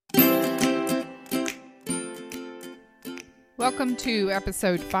Welcome to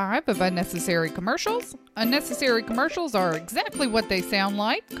episode 5 of Unnecessary Commercials. Unnecessary commercials are exactly what they sound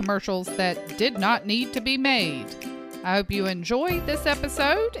like, commercials that did not need to be made. I hope you enjoy this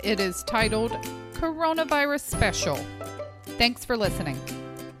episode. It is titled Coronavirus Special. Thanks for listening.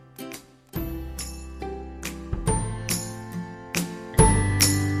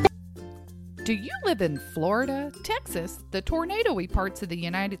 Do you live in Florida, Texas, the tornado-y parts of the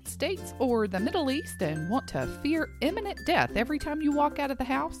United States, or the Middle East and want to fear imminent death every time you walk out of the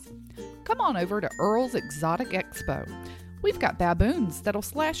house? Come on over to Earl's Exotic Expo. We've got baboons that'll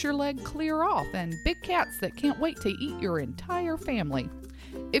slash your leg clear off and big cats that can't wait to eat your entire family.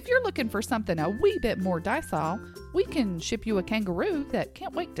 If you're looking for something a wee bit more docile, we can ship you a kangaroo that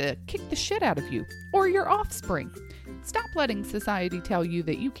can't wait to kick the shit out of you or your offspring. Stop letting society tell you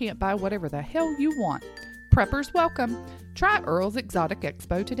that you can't buy whatever the hell you want. Preppers welcome. Try Earl's Exotic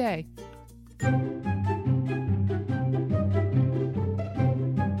Expo today.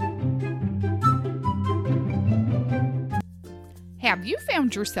 Have you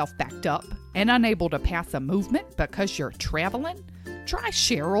found yourself backed up and unable to pass a movement because you're traveling? Try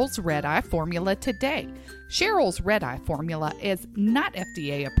Cheryl's Red Eye Formula today. Cheryl's Red Eye Formula is not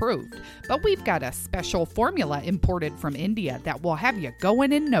FDA approved, but we've got a special formula imported from India that will have you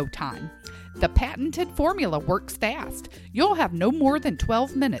going in no time. The patented formula works fast. You'll have no more than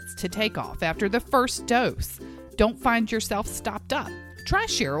 12 minutes to take off after the first dose. Don't find yourself stopped up. Try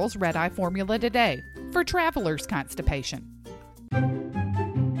Cheryl's Red Eye Formula today for traveler's constipation.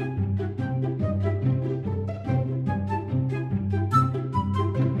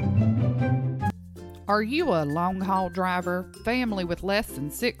 Are you a long-haul driver, family with less than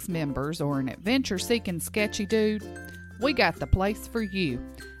 6 members, or an adventure-seeking sketchy dude? We got the place for you.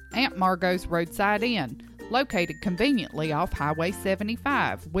 Aunt Margot's Roadside Inn, located conveniently off Highway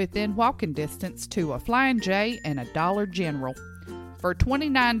 75, within walking distance to a Flying J and a Dollar General. For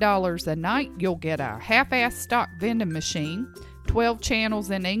 $29 a night, you'll get a half-ass stock vending machine, 12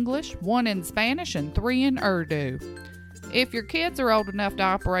 channels in English, 1 in Spanish, and 3 in Urdu. If your kids are old enough to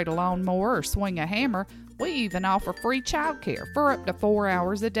operate a lawnmower or swing a hammer, we even offer free childcare for up to 4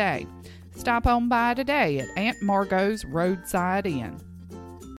 hours a day. Stop on by today at Aunt Margot's Roadside Inn.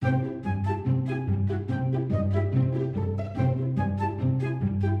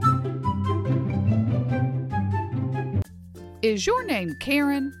 Is your name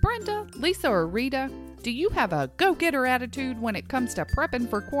Karen, Brenda, Lisa, or Rita? Do you have a go-getter attitude when it comes to prepping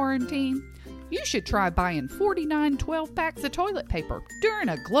for quarantine? You should try buying 49 12-packs of toilet paper during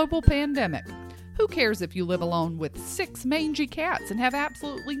a global pandemic. Who cares if you live alone with 6 mangy cats and have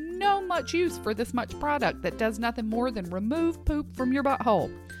absolutely no much use for this much product that does nothing more than remove poop from your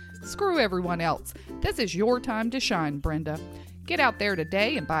butthole? Screw everyone else. This is your time to shine, Brenda. Get out there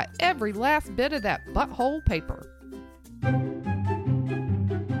today and buy every last bit of that butthole paper.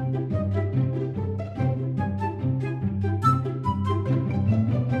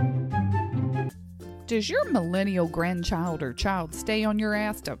 Does your millennial grandchild or child stay on your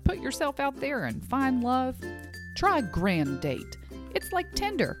ass to put yourself out there and find love? Try Grand Date. It's like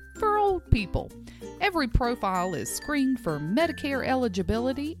Tinder for old people. Every profile is screened for Medicare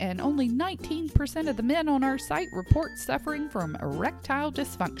eligibility, and only 19% of the men on our site report suffering from erectile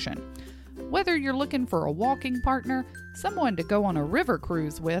dysfunction. Whether you're looking for a walking partner, someone to go on a river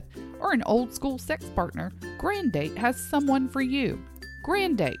cruise with, or an old school sex partner, Grand Date has someone for you.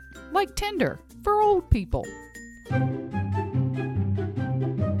 Grand Date, like Tinder, for old people.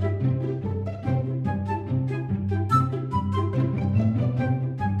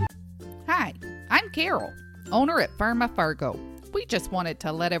 Hi, I'm Carol, owner at Firma Fargo. We just wanted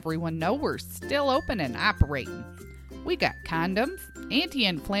to let everyone know we're still open and operating. We got condoms,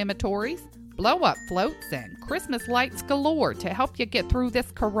 anti-inflammatories, blow-up floats, and Christmas lights galore to help you get through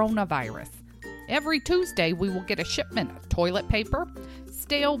this coronavirus. Every Tuesday, we will get a shipment of toilet paper,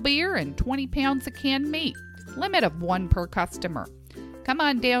 stale beer, and 20 pounds of canned meat. Limit of 1 per customer. Come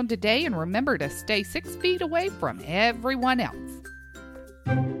on down today and remember to stay 6 feet away from everyone else.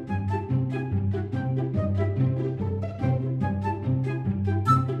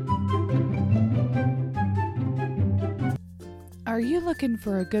 Are you looking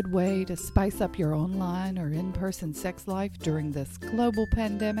for a good way to spice up your online or in-person sex life during this global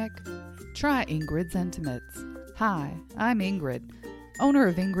pandemic? Try Ingrid's Intimates. Hi, I'm Ingrid, owner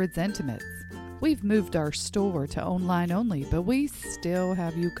of Ingrid's Intimates. We've moved our store to online only, but we still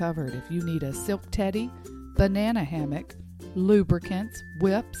have you covered if you need a silk teddy, banana hammock, lubricants,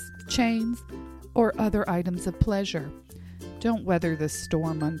 whips, chains, or other items of pleasure. Don't weather the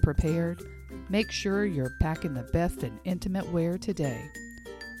storm unprepared. Make sure you're packing the best in intimate wear today.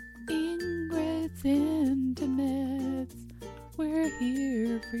 Ingrid's Intimates.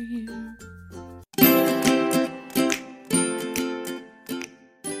 for you.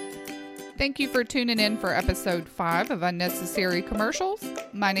 Thank you for tuning in for episode 5 of Unnecessary Commercials.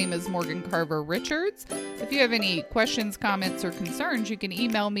 My name is Morgan Carver Richards. If you have any questions, comments, or concerns, you can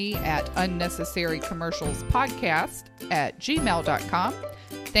email me at unnecessarycommercialspodcast@gmail.com.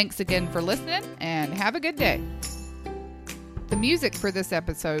 Thanks again for listening, and have a good day. The music for this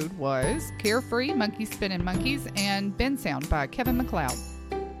episode was Carefree, Monkey Spinning Monkeys, and Bensound by Kevin MacLeod.